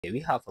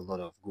We have a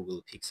lot of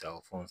Google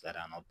Pixel phones that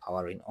are not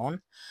powering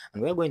on,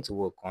 and we're going to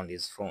work on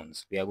these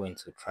phones. We are going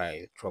to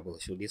try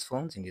troubleshoot these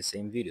phones in the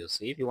same video.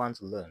 So if you want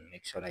to learn,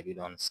 make sure that you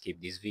don't skip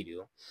this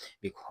video,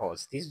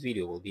 because this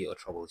video will be a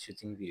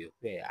troubleshooting video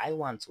where I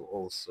want to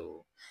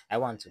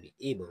be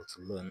able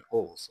to learn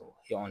also.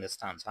 You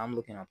understand? So I'm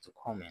looking up to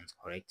comments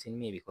correcting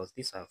me, because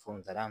these are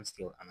phones that I'm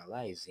still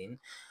analyzing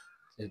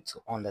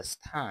to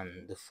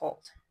understand the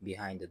fault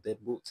behind the dead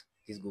boot.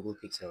 This Google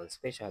Pixel,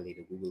 especially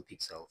the Google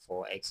Pixel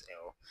 4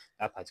 XL,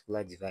 that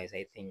particular device,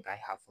 I think I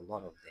have a lot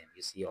of them.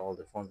 You see, all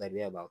the phones that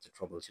we're about to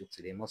troubleshoot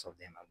today, most of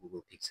them are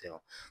Google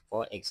Pixel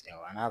 4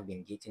 XL, and I've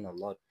been getting a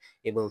lot,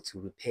 able to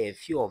repair a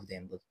few of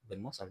them, but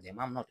most of them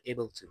I'm not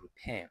able to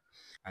repair.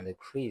 And the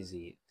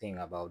crazy thing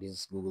about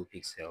this Google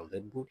Pixel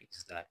dead boot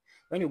is that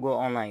when you go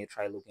online, you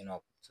try looking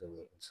up to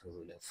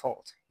the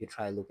fault, you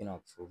try looking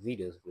up for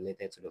videos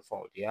related to the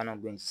fault, you are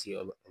not going to see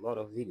a lot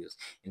of videos.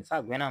 In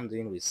fact, when I'm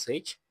doing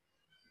research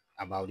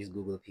about these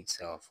Google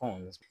Pixel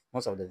phones,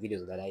 most of the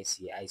videos that I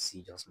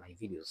see just my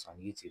videos on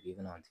YouTube,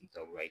 even on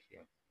TikTok right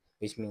here,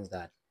 which means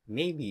that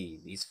maybe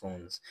these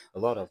phones, a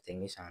lot of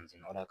technicians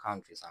in other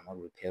countries are not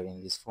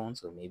repairing these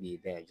phones, or maybe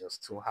they're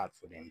just too hard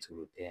for them to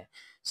repair.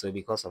 So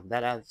because of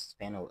that, I've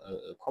spent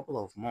a couple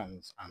of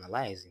months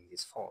analyzing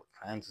this fault,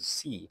 trying to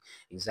see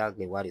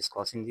exactly what is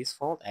causing this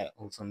fault. I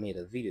also made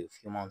a video a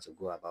few months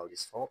ago about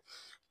this fault,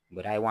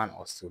 but I want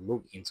us to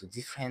look into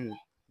different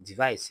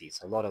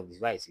devices, a lot of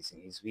devices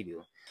in this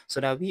video,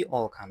 so that we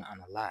all can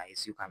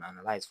analyze. You can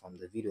analyze from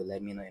the video.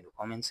 Let me know in the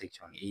comment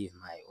section if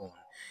my own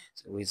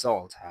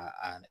results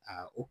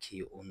are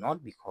okay or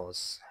not,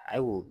 because I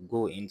will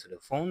go into the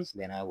phones,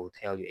 then I will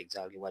tell you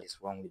exactly what is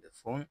wrong with the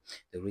phone,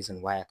 the reason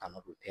why I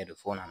cannot repair the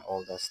phone, and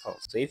all that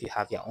stuff. So if you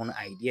have your own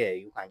idea,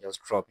 you can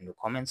just drop in the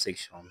comment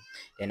section,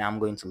 then I'm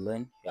going to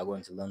learn, you are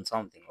going to learn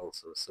something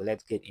also. So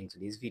let's get into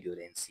this video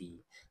and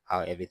see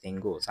how everything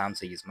goes. I'm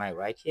Serges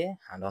right here,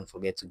 and don't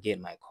forget to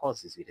get my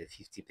courses with a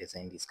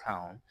 50%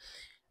 discount,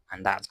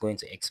 and that's going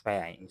to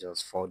expire in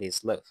just 4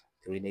 days left,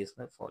 3 days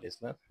left, 4 days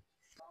left.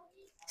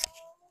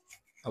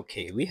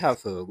 Okay, we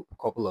have a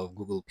couple of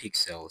Google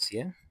Pixels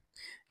here.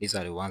 These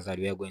are the ones that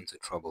we are going to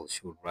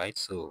troubleshoot, right?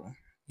 So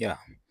yeah,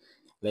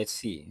 let's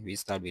see. We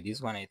start with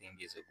this one. I think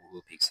it's a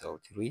Google Pixel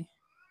 3,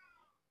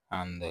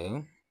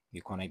 and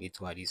you connect it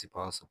to a DC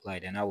power supply.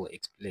 Then I will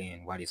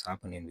explain what is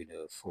happening with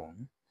the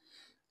phone,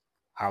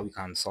 how we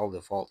can solve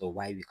the fault, or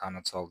why we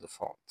cannot solve the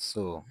fault.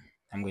 So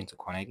I'm going to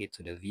connect it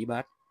to the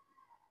VBAT.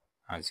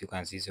 As you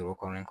can see, zero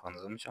current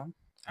consumption,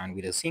 and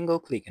with a single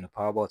click in the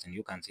power button,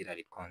 you can see that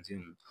it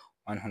consumes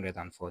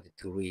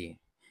 143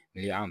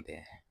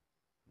 milliampere.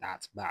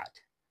 That's bad,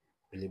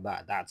 really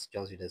bad. That's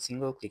just with a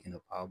single click in the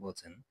power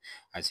button,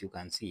 as you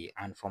can see.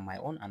 And from my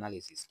own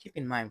analysis, keep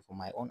in mind, from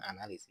my own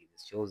analysis,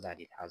 it shows that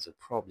it has a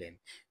problem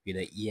with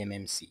the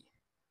eMMC.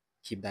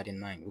 Keep that in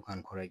mind. You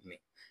can correct me.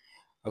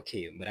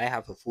 Okay, but I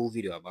have a full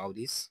video about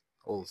this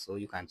also.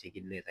 You can check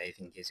it later if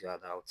in case you are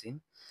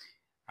doubting.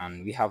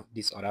 And we have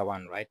this other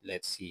one, right?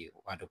 Let's see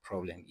what the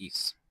problem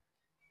is.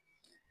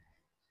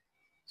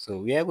 So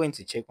we are going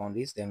to check on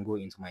this, then go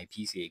into my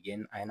PC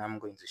again, and I'm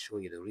going to show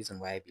you the reason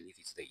why I believe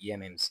it's the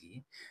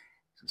eMMC.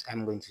 So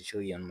I'm going to show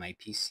you on my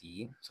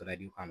PC so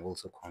that you can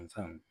also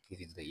confirm if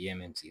it's the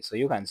eMMC. So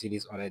you can see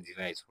this other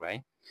device,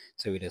 right?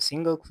 So with a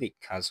single click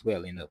as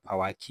well in the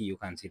power key, you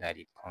can see that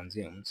it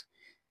consumes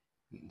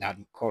that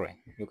current.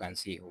 You can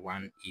see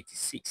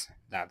 186.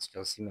 That's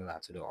just similar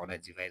to the other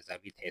device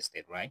that we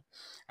tested, right?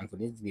 And for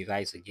this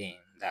device again,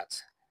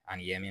 that's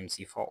an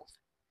eMMC fault.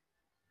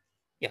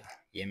 Yeah,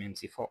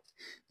 eMMC fault.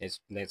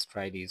 Let's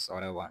try this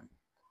other one.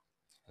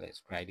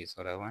 Let's try this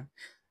other one.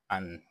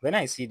 And when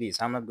I see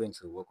this, I'm not going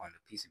to work on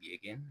the PCB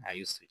again. I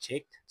used to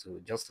check to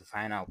just to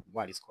find out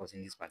what is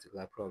causing this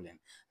particular problem.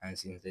 And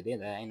since the day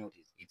that I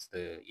noticed it's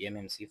the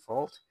eMMC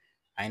fault,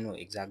 I know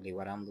exactly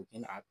what I'm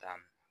looking at.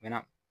 When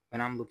I'm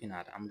I'm looking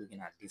at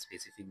these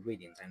specific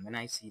readings, and when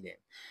I see them,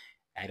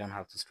 I don't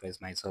have to stress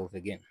myself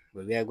again.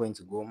 But we are going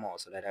to go more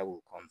so that I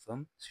will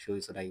confirm, show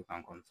you so that you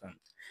can confirm.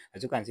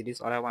 As you can see,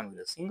 this other one with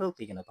a single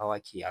click in the power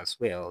key as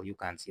well, you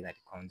can see that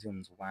it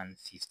consumes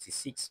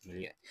 156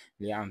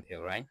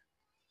 milliampere, right?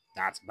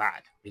 That's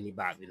bad, really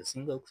bad with a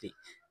single click.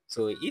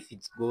 So if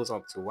it goes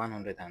up to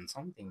 100 and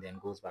something, then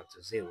goes back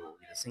to zero,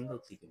 with a single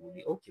click it will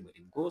be okay, but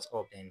it goes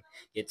up, then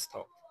gets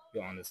stopped.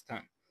 You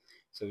understand?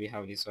 So we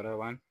have this other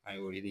one. I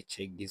already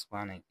checked this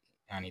one,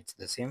 and it's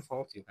the same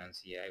fault. You can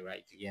see I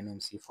write the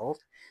MMC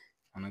fault.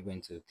 I'm not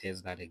going to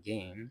test that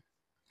again.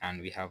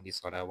 And we have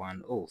this other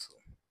one also.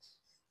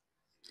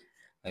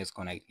 Let's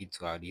connect it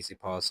to our DC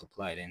power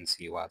supply and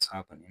see what's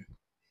happening.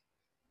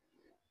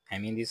 I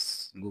mean,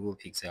 this Google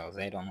Pixels,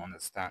 I don't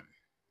understand.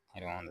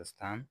 I don't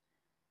understand.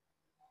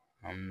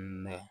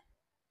 And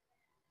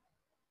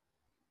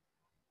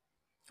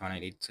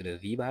connect it to the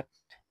VBAT.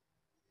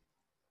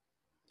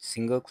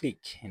 Single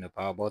click in the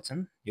power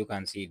button. You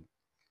can see,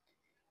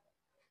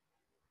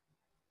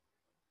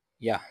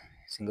 yeah,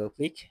 single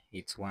click,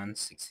 it's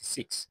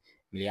 166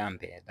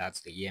 milliampere. That's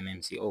the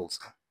eMMC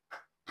also.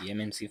 The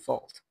eMMC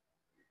fault.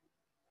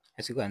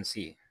 As you can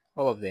see,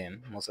 all of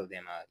them, most of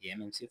them are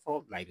EMMC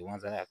fault, like the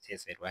ones that I've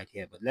tested right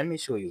here. But let me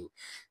show you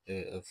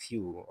a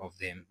few of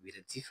them with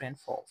a different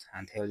fault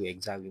and tell you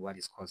exactly what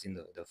is causing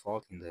the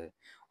fault in the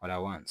other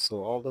ones.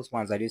 So all those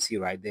ones that you see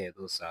right there,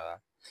 those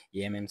are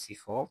EMMC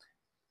fault.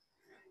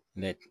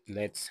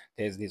 Let's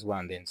test this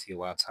one, then see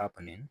what's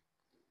happening.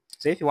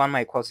 So if you want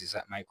my courses,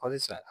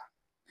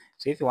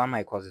 so if you want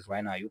my courses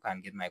right now, you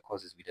can get my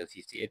courses with a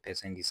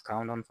 58%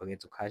 discount. Don't forget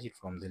to catch it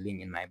from the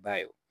link in my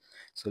bio.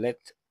 So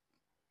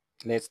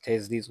let's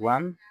test this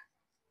one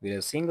with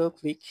a single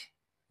click.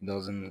 It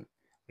doesn't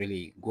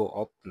really go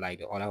up like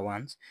the other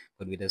ones,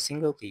 but with a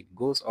single click it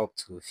goes up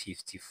to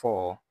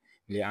 54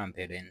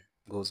 milliampere, then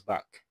goes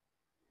back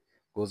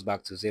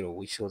to 0,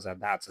 which shows that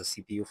that's a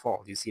CPU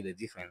fault. You see the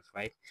difference,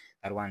 right?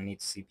 That one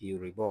needs CPU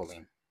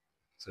reballing,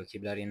 so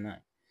keep that in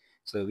mind.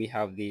 So we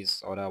have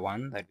this other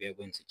one that we are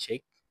going to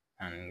check,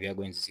 and we are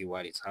going to see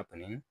what is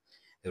happening.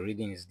 The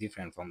reading is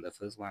different from the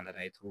first one that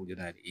I told you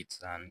that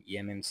it's an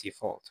EMMC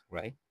fault,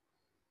 right?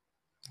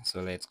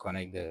 So let's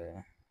connect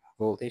the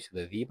voltage to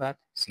the VBAT,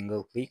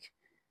 single click,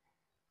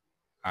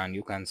 and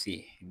you can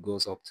see it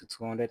goes up to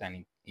 200,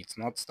 and it's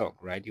not stuck,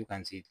 right? You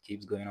can see it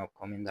keeps going up,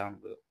 coming down,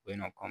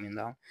 going up, coming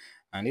down.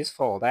 And this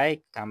fault,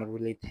 I can't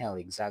really tell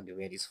exactly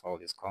where this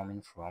fault is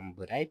coming from,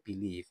 but I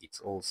believe it's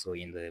also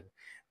in the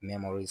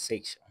memory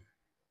section.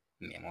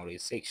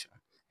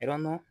 I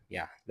don't know.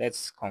 Yeah,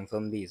 let's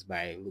confirm this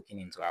by looking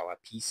into our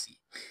PC.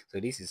 So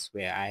this is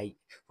where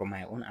from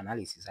my own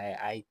analysis,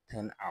 I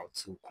turn out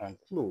to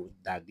conclude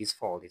that this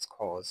fault is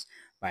caused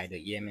by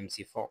the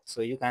EMMC fault. So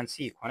you can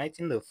see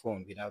connecting the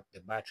phone without the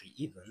battery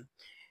even,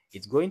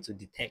 it's going to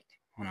detect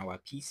on our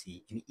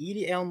PC in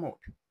EDL mode.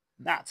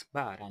 That's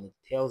bad, and it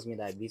tells me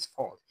that this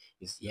fault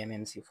is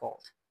EMMC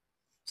fault.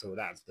 So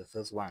that's the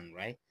first one,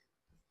 right?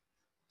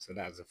 So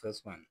that's the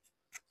first one.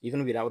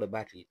 Even without the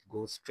battery, it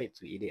goes straight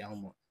to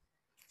EDL mode.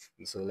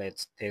 So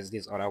let's test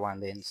this other one,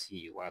 then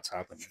see what's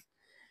happening.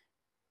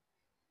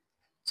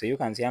 So you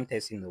can see I'm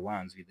testing the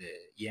ones with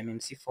the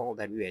EMMC fault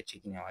that we were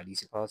checking our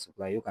DC power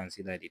supply. You can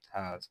see that it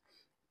has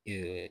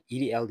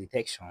EDL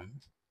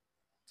detection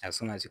as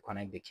soon as you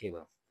connect the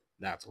cable.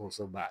 That's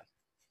also bad.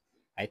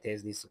 I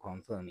test this to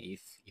confirm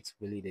if it's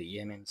really the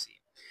EMMC.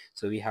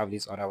 So we have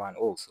this other one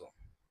also.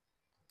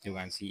 You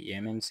can see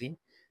EMMC.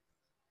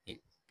 It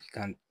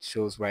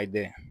shows right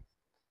there.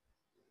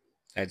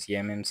 That's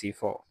EMMC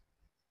fault.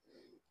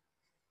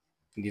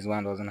 This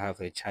one doesn't have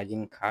a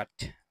charging card.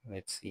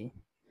 Let's see.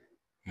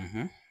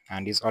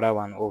 And this other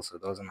one also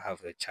doesn't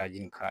have a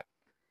charging card.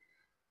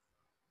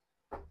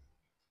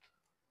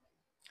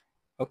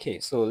 Okay,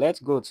 so let's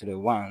go to the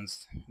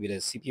ones with a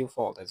CPU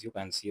fault, as you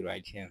can see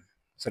right here,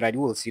 so that you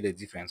will see the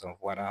difference of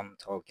what I'm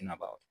talking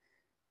about.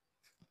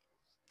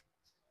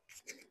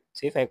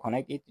 So if I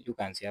connect it, you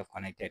can see I've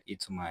connected it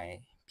to my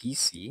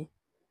PC.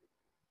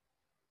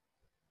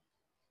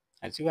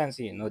 As you can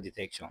see, no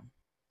detection.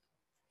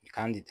 It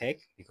can't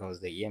detect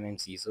because the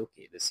EMMC is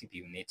okay. The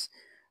CPU needs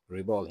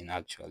reballing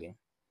actually.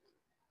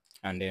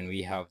 And then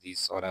we have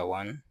this other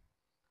one.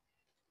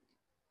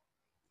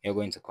 You're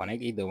going to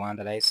connect it, the one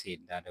that I said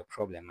that the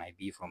problem might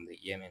be from the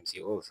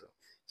EMMC also.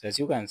 So as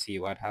you can see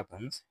what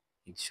happens,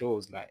 it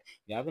shows like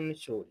you haven't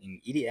showed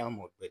in EDL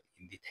mode, but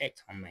it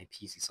detects on my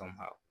PC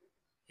somehow.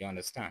 You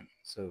understand?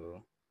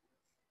 So